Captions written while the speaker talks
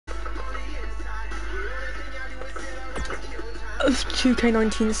of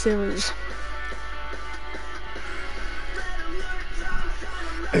 2K19 series.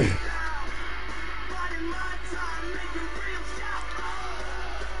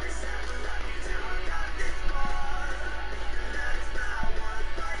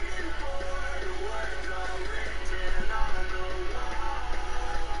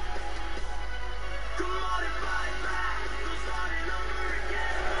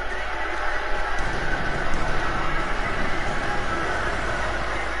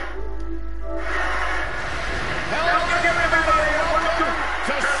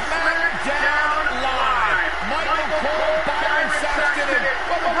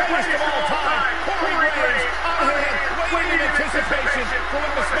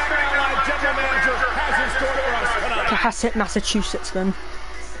 Massachusetts then.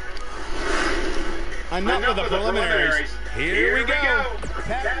 Enough of the preliminaries. Here we go.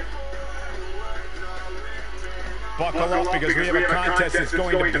 Buckle up because we have a contest that's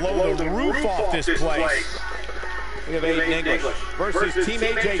going to blow the roof off this place. We have Aiden English versus Team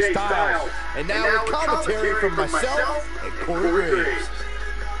AJ Styles. And now with commentary from myself and Corey Graves.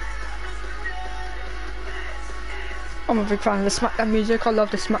 I'm a big fan of the SmackDown music. I love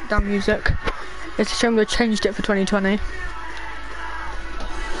the SmackDown music. It's a shame they changed it for 2020.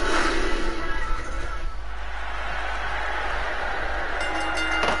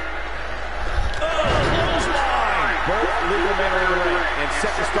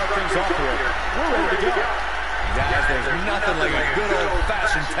 Set to start things off here. We're ready to go. Guys, there's nothing like a good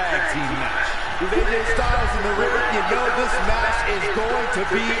old-fashioned tag team match. With AJ Styles in the ring, you know this match is going to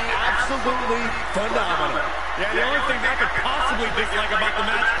be absolutely phenomenal. Yeah, the only thing I could possibly dislike about the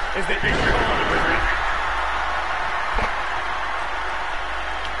match is that you're calling it.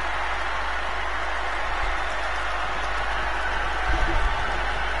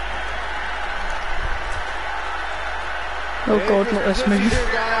 Oh God, not this move. Oh,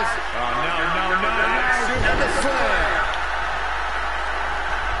 no. And the slam.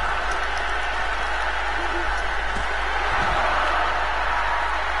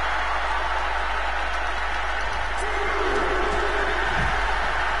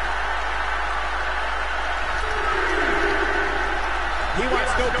 He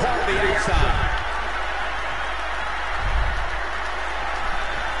wants no part of the outside.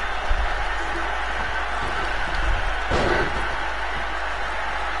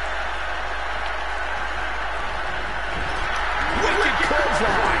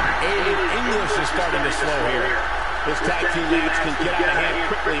 Starting to slow here. This tag team match can get out of hand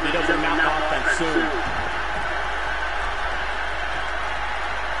quickly if he doesn't mount offense soon.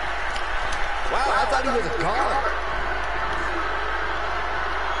 Wow, I thought he was a guard.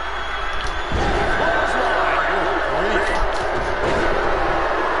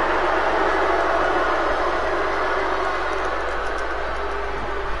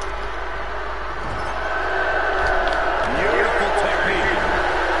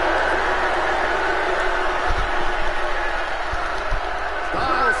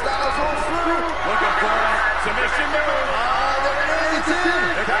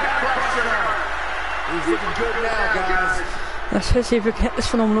 Let's see if we can hit this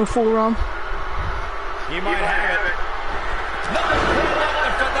phenomenal forearm. He might have it. Another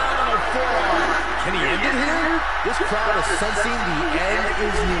phenomenal forearm. Can he end it here? This crowd is sensing the end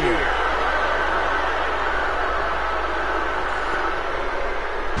is near.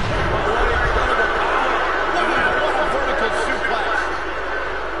 What incredible power. What a vertical suplex.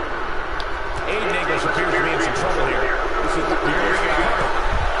 Aiden English appears to be in some trouble here. This is the cover.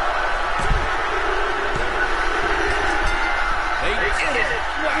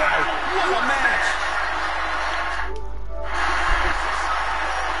 Wow, what a match!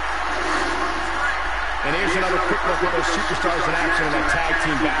 And here's another quick look at those superstars in action in that tag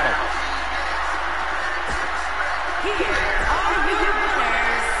team battle. Here are your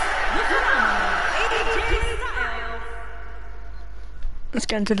winners, the AJ Styles. Let's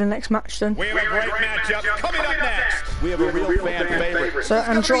get into the next match then. We have a great matchup coming up next. We have a real fan favorite. So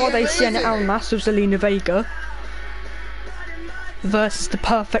Andrade Cien Almas with Zelina Vega versus the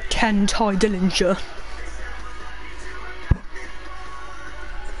Perfect 10 Ty Dillinger.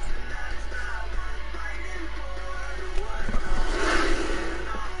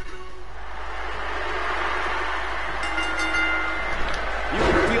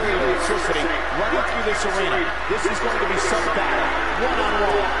 electricity running through this arena. This is going to be some battle.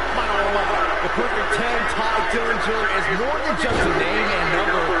 One-on-one, mano-a-mano. The Perfect 10, Ty Dillinger, is more than just a name and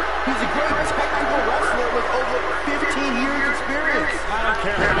number. He's a great technical wrestler with over 15 years experience. I don't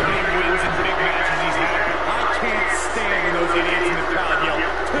care how many wins and big matches he's had. I can't stand when those idiots in the crowd yell,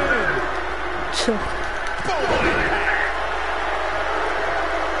 "Two." Boom!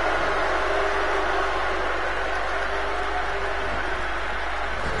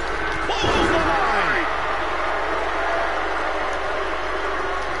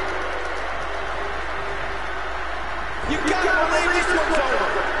 This one's over.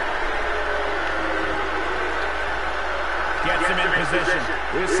 Gets him in position.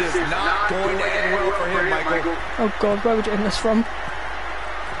 This is not going to end well for him, Michael. Oh God, where would you end this from?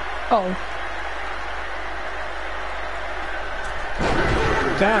 Oh.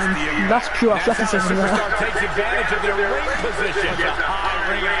 Damn, that's pure athleticism there. Superstar takes advantage of their ring position. A high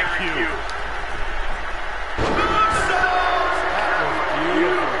ring IQ.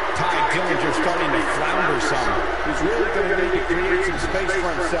 Ty Dillinger starting to flounder some. He's really going to need to create some space for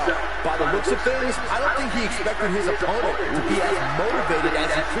himself. By the looks of things, I don't think he expected his opponent to be as motivated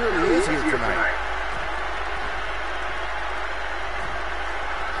as he clearly is here tonight.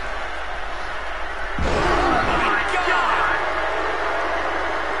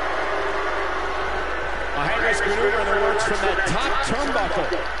 Maneuver that works from that top turnbuckle.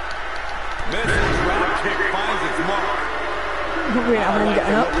 Mrs. Drop kick finds its mark. We're not having him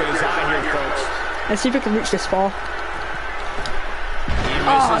getting up. Look at his eye here, folks. Let's see if we can reach this far.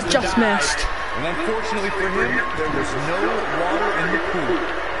 Oh, just missed. And unfortunately for him, there was no water in the pool.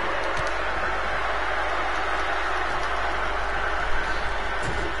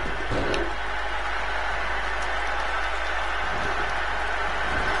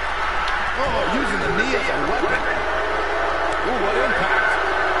 Using the knee as a weapon. Ooh, what impact.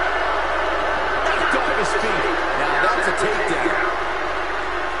 Knocked off his feet. Now that's a takedown.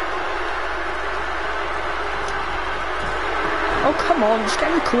 Oh, come on, just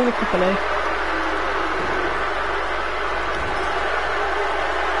get in the corner properly.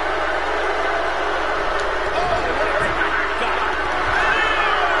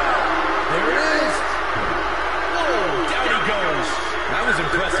 There it is. Whoa, down he goes. That was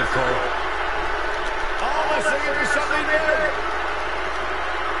impressive, Cole. Looking for something there.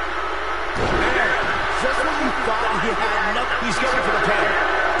 Man, just when you thought he had nothing, he's going for the pin.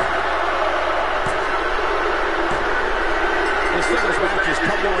 This singles match is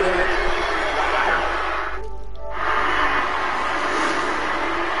come to an end.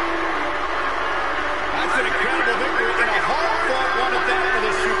 That's an incredible victory and a hard-fought one at that for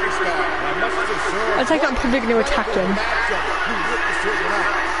this superstar. I must observe. I think I'm probably going to attack him.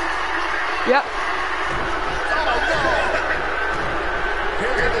 Yep.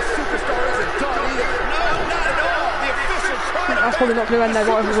 That's probably not going to end there,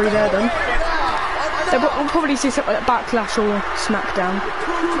 whatever we there then. We'll probably see something like Backlash or SmackDown.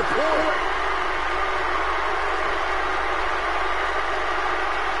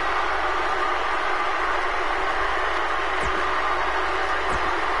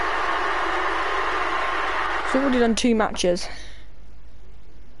 So we've already done 2 matches.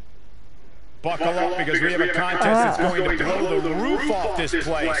 Buckle up because we have a contest that's going to blow the roof off this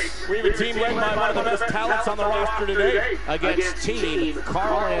place. We have a team led by one of the best talents on the roster today against Team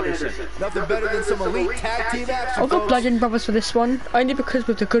Carl Anderson. Nothing better than some elite tag team action. I've got Bludgeon Brothers for this one, only because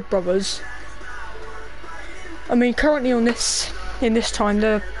with the Good Brothers. I mean, currently in this time,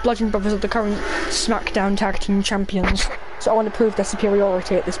 the Bludgeon Brothers are the current SmackDown Tag Team Champions. So I want to prove their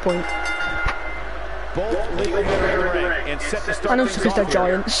superiority at this point. Both legal men in the ring and set to start. And also because they're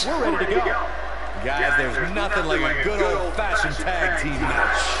giants. We're ready to go. Guys, there's nothing like a good old-fashioned tag team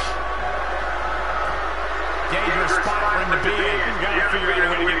match. Dangerous spot for him to be in. You gotta figure out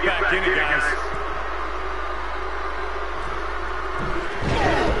a way to get back in it, guys.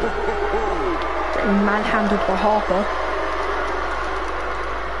 Getting manhandled by Harper.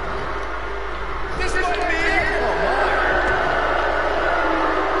 This might be it. Oh, my.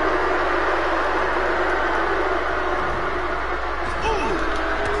 Ooh,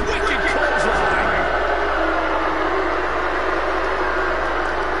 wicked clothesline.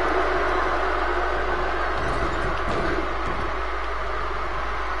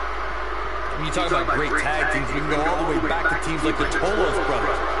 When you talk about great tag teams, we can go all the way back to teams like the Tolos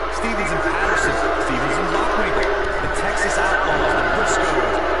brothers, Stevens and Patterson, Stevens and Lockwinkle, the Texas Outlaws, the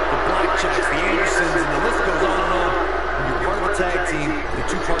Briscoes, the Blackjacks, the Andersons, and the list goes on and on. When you're part of a tag team, the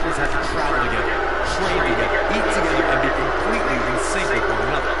two partners have to travel together, train together, eat together, and be completely in sync with one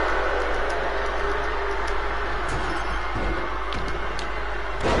another.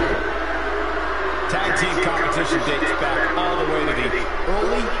 Tag team competition dates back all the way to the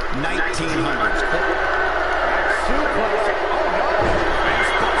early 1900s. Suplex. Oh no!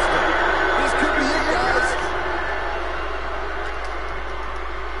 Facebuster. This could be it, guys.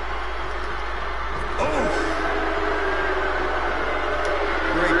 Oh!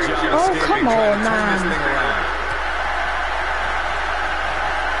 Great job. Oh, come on, man.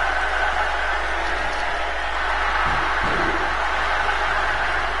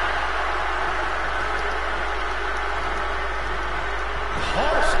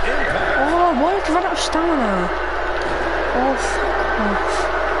 Oh, why did I run out of stamina? Oh, fuck off.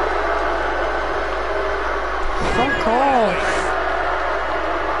 Fuck off.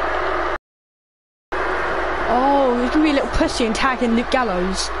 Oh, he's gonna be a little pussy and tagging Luke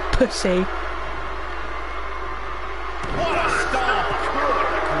Gallows. Pussy. What a stomp! Good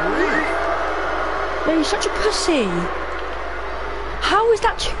grief! No, he's such a pussy. How is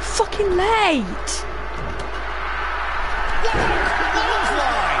that too fucking late?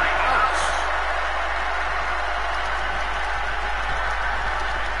 Clothesline! Ouch!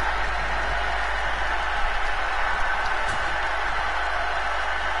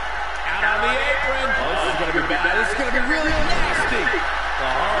 Out on the apron. Oh, this is going to be bad. This is going to be really nasty. The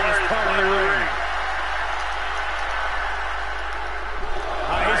hardest part of the ring.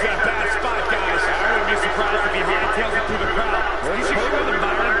 He's in a bad spot, guys. I wouldn't be surprised if he hightails it through the crowd. He's with him,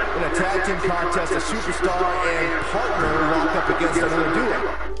 Byron. In a tag team contest, a superstar and partner lock up against another duo.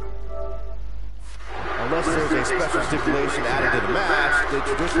 Unless there's a special stipulation added to the match, the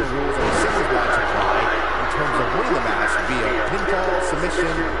traditional rules of a singles match apply in terms of winning the match via pinfall,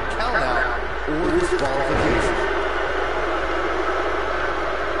 submission, countout, or disqualification.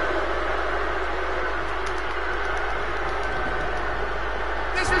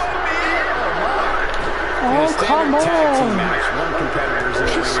 Oh, come Tag team on. match. One competitor is in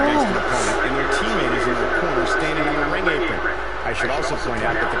the ring against an opponent, and their teammate is in the corner standing on the ring apron. I should also point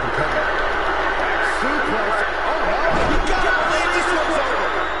out that the competitor... Suplex. Oh, no. He got it. This one's over.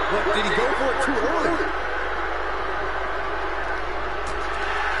 But did he go for it too early?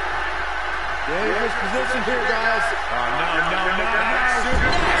 Dangerous position here, guys. Oh, no.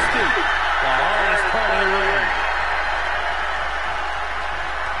 Super nasty. The hardest part of the ring.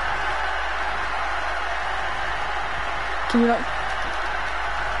 Can you like...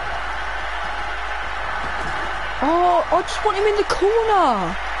 Oh, I just want him in the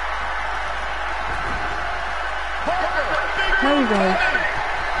corner. There we go.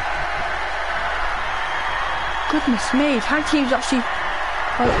 Goodness me, tag teams actually...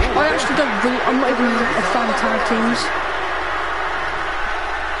 I actually don't really... I'm not even a fan of tag teams.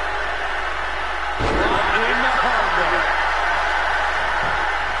 In the hard way.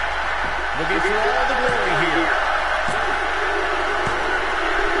 Looking for all the glory here.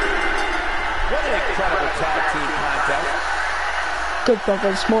 What an incredible tag team contest. Good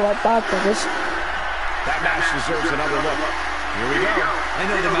brothers, more like bad brothers. That match deserves another look. Here we go. I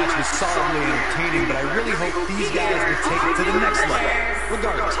know the match was solidly entertaining, but I really hope these guys will take it to the next level.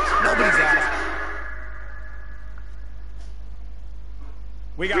 Regardless, nobody's asked.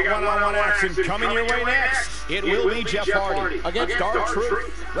 We got one-on-one action coming your way next. It will be Jeff Hardy against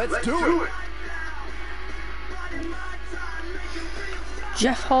R-Truth. Let's do it.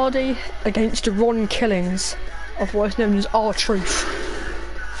 Jeff Hardy against Ron Killings, otherwise known as R-Truth.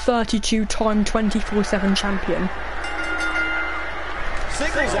 32-time 24/7 champion.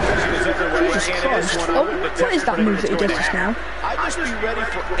 Singles action is underway. Jesus Christ. Oh, what is that move that he does just now? I'd just be ready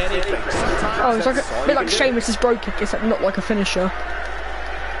for anything. Oh, it's like a bit like Sheamus's bro kick, except not like a finisher.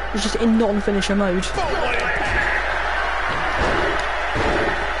 It's just in non-finisher mode.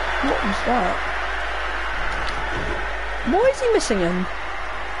 What was that? Why is he missing him?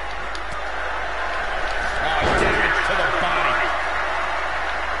 Damage to the body.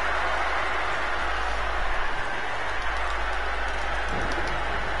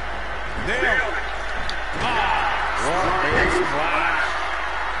 There. What a splash.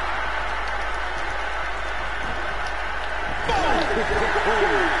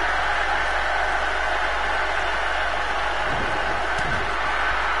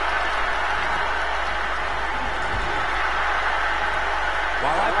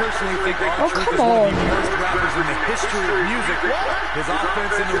 While I personally think R-Truth come is one of on. the worst rappers in the history of music, his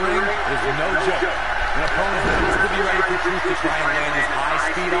offense in the ring is no joke. An opponent needs to be ready for Truth to try and land his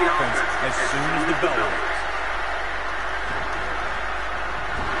high-speed offense as soon as the bell rings.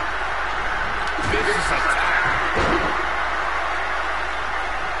 Vicious attack.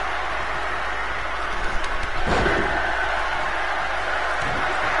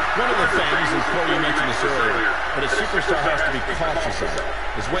 One of the things, and Cody mentioned this earlier, but a superstar has to be cautious of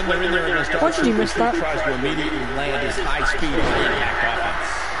is when they're in there against Why did you miss that? tries to immediately land his high-speed, high-impact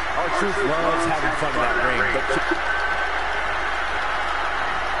offense. R-Truth loves having fun in that ring, but...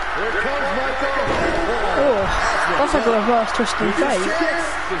 Here comes Michael! Oh, that's like a reverse twist in fate.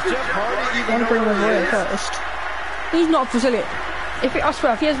 Does Jeff Hardy even I'm know bringing him where away he is? first. He's not resilient. I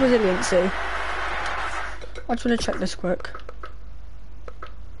swear, if he has resiliency... I just want to check this quick.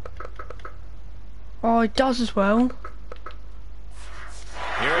 Oh, he does as well.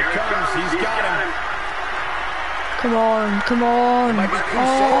 Here it comes, he's got him. Come on, come on. Might be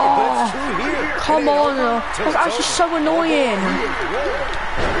cliche, but it's true here. Come on. That's actually so annoying.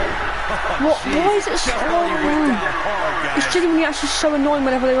 What? Why is it so annoying? It's genuinely actually so annoying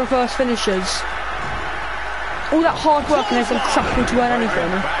whenever they reverse finishes. All that hard work and there's some crap to earn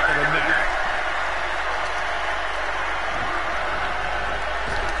anything.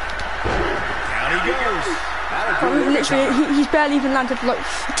 Down he goes. Literally, he's barely even landed like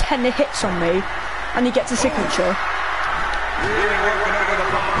 10 hits on me, and he gets a signature. Really working over the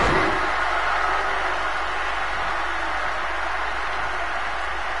bottom.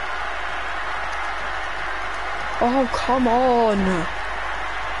 Oh, come on.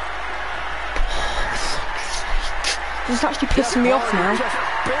 This is actually pissing me off now. Just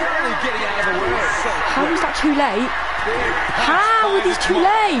barely getting out of the way. How is that too late? How is this too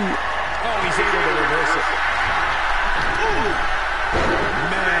late? Oh, he's able to reverse it.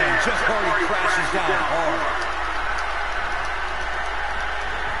 Man, just hardly crashes down hard.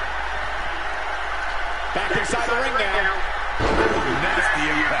 Back inside the ring now. Nasty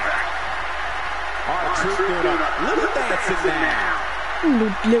impact. R-Truth doing a little dancing now.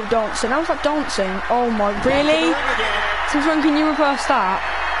 Little dancing. How's that dancing? Oh my, really? Since when can you reverse that?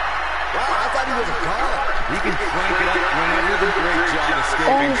 Wow, I thought he was a caller. He can crank it up whenever the great job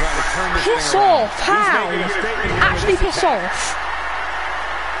escaping, trying to turn this Piss thing around. off! How? Actually piss off.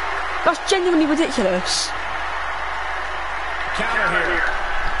 That's genuinely ridiculous. Counter here.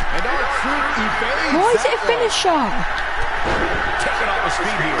 And R-Truth evades. Why is it a finisher? Taking off his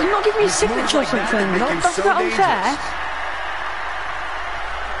feet here. Can you not give me a signature or something? That's a bit unfair.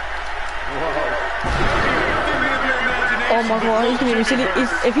 Oh my god, he's gonna be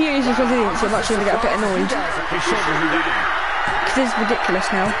if he uses resilience, I'm actually gonna get a bit annoyed. Because it's ridiculous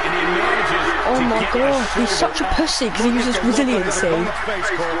now. Oh my god, he's such a pussy because he uses resiliency.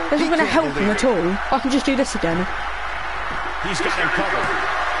 This isn't gonna help him at all. I can just do this again. He's got him covered.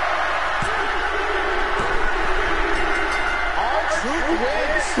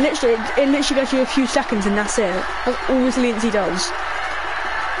 Literally, it literally goes you a few seconds and that's it. That's all resiliency does.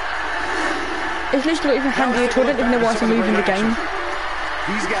 It's literally not even handy at all. I don't even know why it's a move in the game.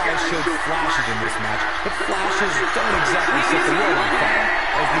 These guys showed flashes in this match, but flashes don't exactly set the world on fire,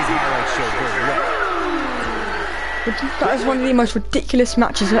 as these highlights show very well. That is one of the most ridiculous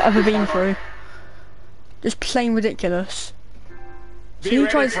matches I've ever been through. Just plain ridiculous. So he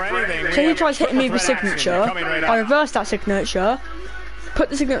tries hitting me with a signature. I reverse that signature, put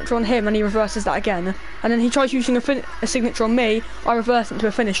the signature on him, and he reverses that again. And then he tries using a signature on me. I reverse it into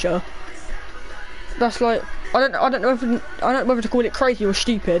a finisher. That's like I don't know whether to call it crazy or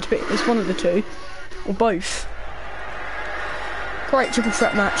stupid, but it's one of the two, or both. Great triple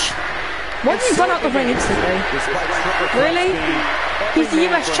threat match. Why did he run out the ring instantly? Really? He's the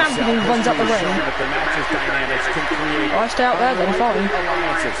US champion who runs out the ring. I stay out there then, fine.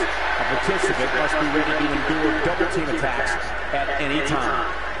 A participant must be ready to endure double team attacks at any time.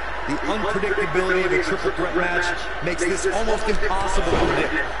 The unpredictability of a triple threat match makes this almost impossible to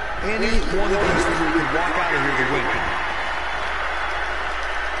predict. Any one of these three can walk out of here to win.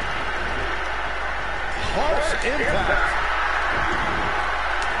 Harsh impact.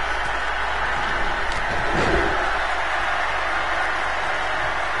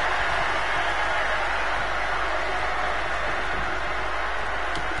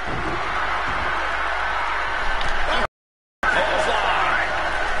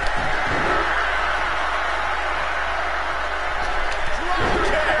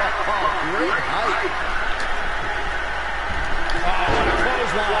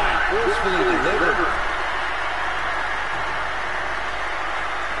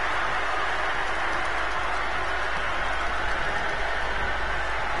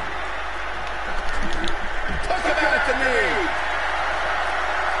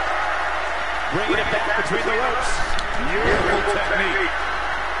 Bringing it back between the ropes. Beautiful technique.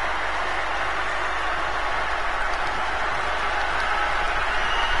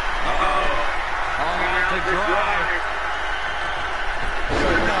 Hung out to dry.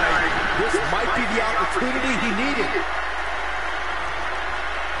 Good night. This might be the opportunity he needed.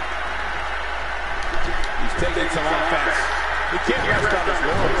 He's taking some offense. He can't rest on his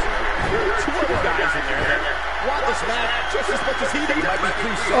laurels. There are two other guys in there that want this match just as much as he did. He might be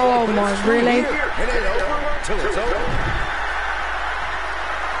too soon. Oh my, really? It ain't over till it's over.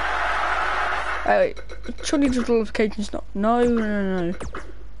 Surely disqualification's not. No.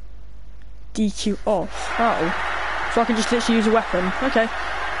 DQ off. Oh. So I can just literally use a weapon. Okay.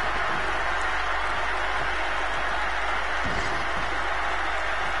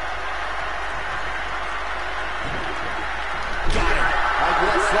 Got it.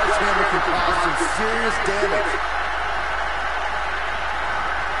 That sledgehammer can cause some serious damage.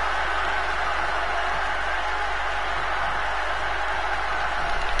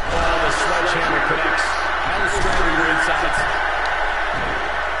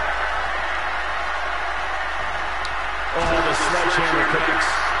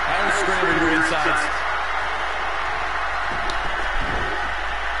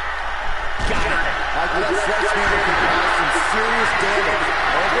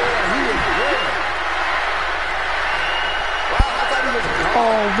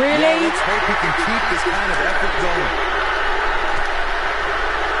 really? Yeah, let's hope he can keep this kind of effort going.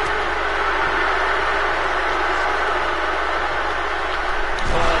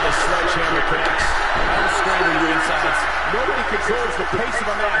 Oh, the sledgehammer connects. That'll scramble your insides. Nobody controls the pace of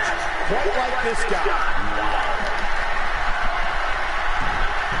a match quite like this guy.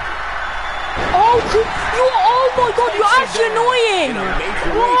 Oh, oh my God, you're actually annoying.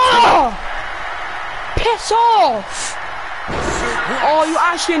 Oh, piss off. Oh, you're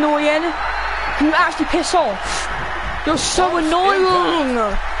actually annoying. Can you actually piss off? You're so annoying.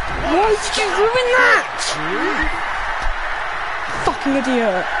 Why did you ruin that? Fucking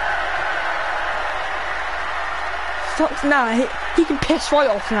idiot. Fuck, nah, he can piss right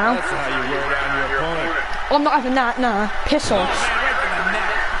off now. That's how you wear down your opponent. I'm not having that, nah. Piss off.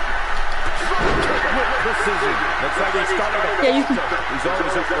 Precision. Looks like he's starting to Yeah, you can. He's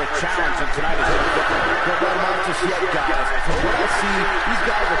always up for a challenge, and tonight is no different. But not just yet, guys. From what I see, these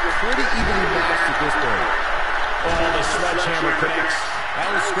guys are pretty evenly matched at this point. Oh, the sledgehammer connects.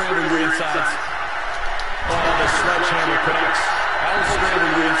 That'll scramble your insides. Oh, the sledgehammer connects. That'll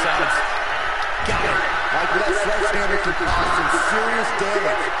scramble your insides. Got it. Like that sledgehammer can cause some serious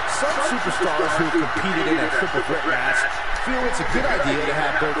damage. Some superstars who have competed in a triple threat match feel it's a good idea to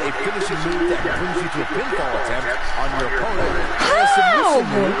have both a finishing move that brings you to a pinfall attempt on your opponent and a submission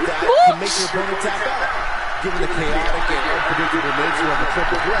move that can make your opponent tap out. Given the chaotic and unpredictable nature of a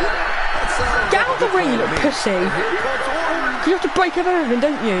triple threat, Get out of the ring, you little pussy. You have to break up everything,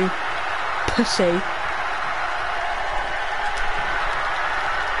 don't you? Pussy.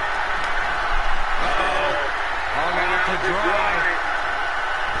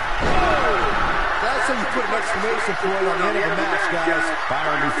 You put an exclamation point on the end of the match, guys.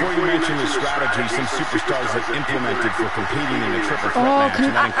 Byron, before you mention the strategy some superstars have implemented for competing in the triple threat match,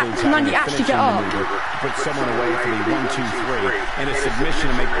 can and that includes Andy having a actually finishing get up? maneuver to put someone away from the 1, 2, 3, and a submission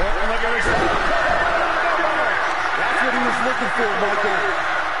to make. That's what he was looking for, Michael.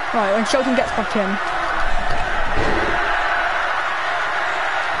 Right, when Shelton gets back in.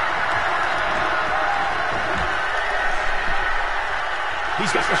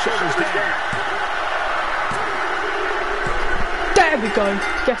 He's got the shoulders down. There we go.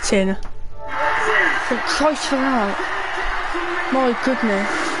 Get in. Thank Christ for that. My goodness.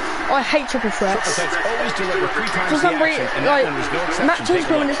 I hate triple threats. Doesn't that really, like, matches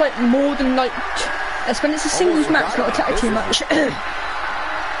when it's like more than like, when it's a singles match, not a tag team match.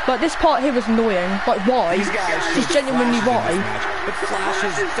 Like this part here was annoying. Like why? Just genuinely why? But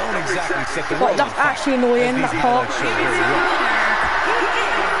flashes don't exactly set the Like that's actually annoying, that part.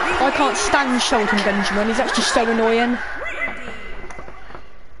 I can't stand Shelton Benjamin, he's actually so annoying.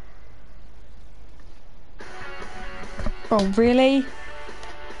 Oh really?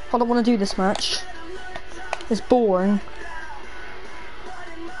 I don't want to do this match. It's boring.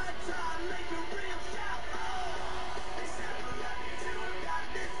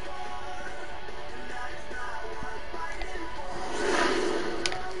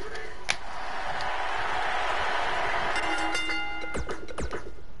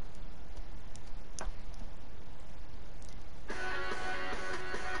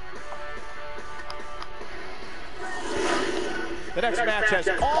 The next match has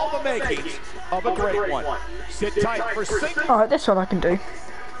all the makings of a great one. Sit tight for single. Alright, this one I can do.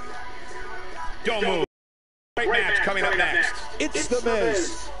 Don't move. Great match coming up next. It's The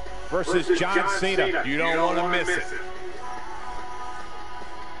Miz versus John Cena. You don't want to miss it.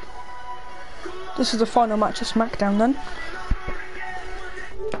 This is the final match of SmackDown then.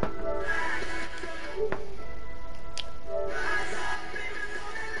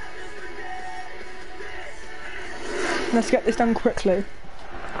 Let's get this done quickly. As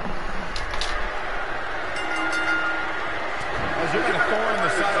you're going to thorn in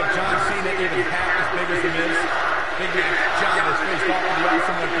the side of John Cena, even half as big as The Miz. Big man John has faced off with the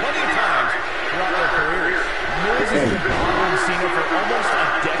awesome one plenty of times throughout their careers. Miz has been following Cena for almost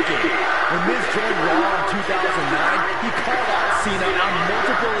a decade. When Miz joined Raw in 2009, he called out Cena on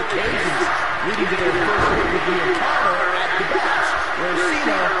multiple occasions, leading to their first pay-per-view encounter at The Bash, where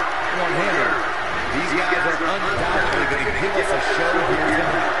Cena one-handed. These guys are undoubtedly going to give us a show here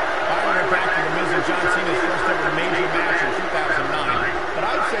tonight. Byron back to The Miz and John Cena's first ever major match in 2009. But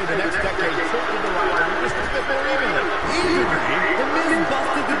I'd say the next decade tilted the rivalry just a bit more evenly. The Miz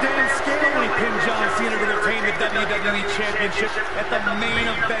busted the damn scale when he pinned John Cena to retain the WWE Championship at the main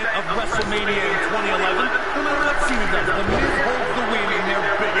event of WrestleMania in 2011. No matter what Cena does, The Miz holds the win in their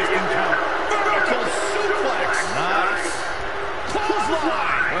biggest encounter. Vertical suplex. Nice.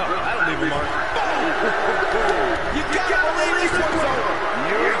 Clothesline. Well, that'll leave a mark. You gotta believe this one's over.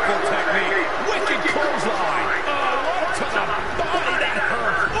 Beautiful technique. Wicked clothesline. Oh, what to the body that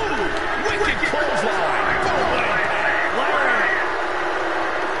hurt.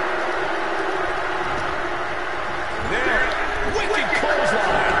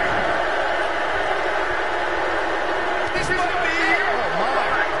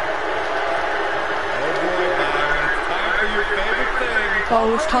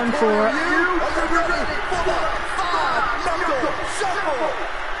 Oh, it's time for it. Are you ready for the five-knuckle shuffle?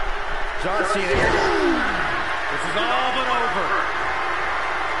 John Cena. This is all but over.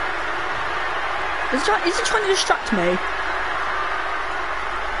 Is he trying to distract me?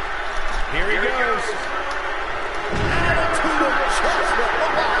 Here he goes. Attitude of judgment.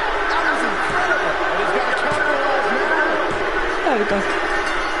 Wow, that was incredible. And he's got a capitalize now. There we go.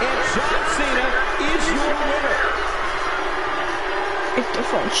 And John Cena is your winner. It's the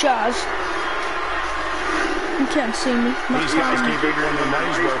front Chaz. You can't see me. These guys gave everyone their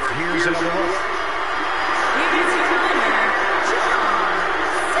money's worth. Here's another look. Here's your winner, John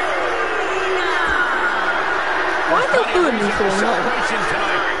Cena. Why are they doing me for that? Celebration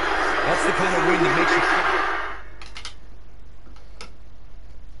tonight. That's the kind of win that makes you...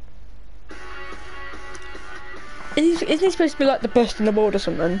 Isn't he supposed to be like the best in the world or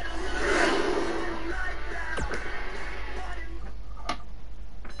something?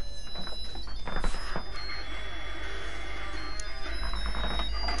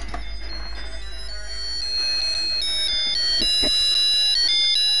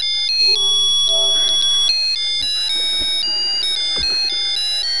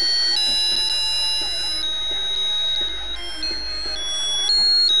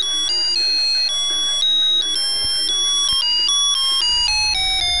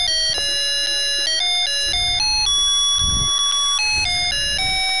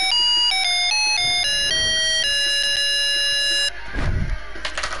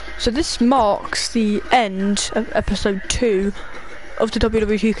 So this marks the end of episode 2 of the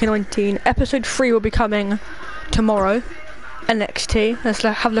WWE 2K19. Episode 3 will be coming tomorrow. NXT. Let's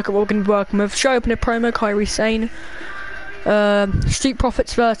have a look at what we're going to be working with. Show opener promo, Kairi Sane. Street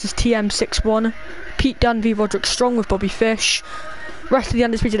Profits versus TM61. Pete Dunne v Roderick Strong with Bobby Fish. Rest of the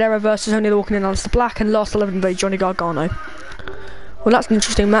Undisputed Era versus Only Lorcan and Aleister Black. And Last 11 v Johnny Gargano. Well, that's an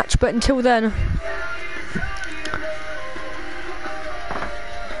interesting match, but until then...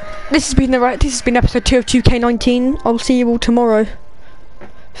 This has been episode 2 of 2K19. I'll see you all tomorrow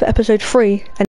for episode 3.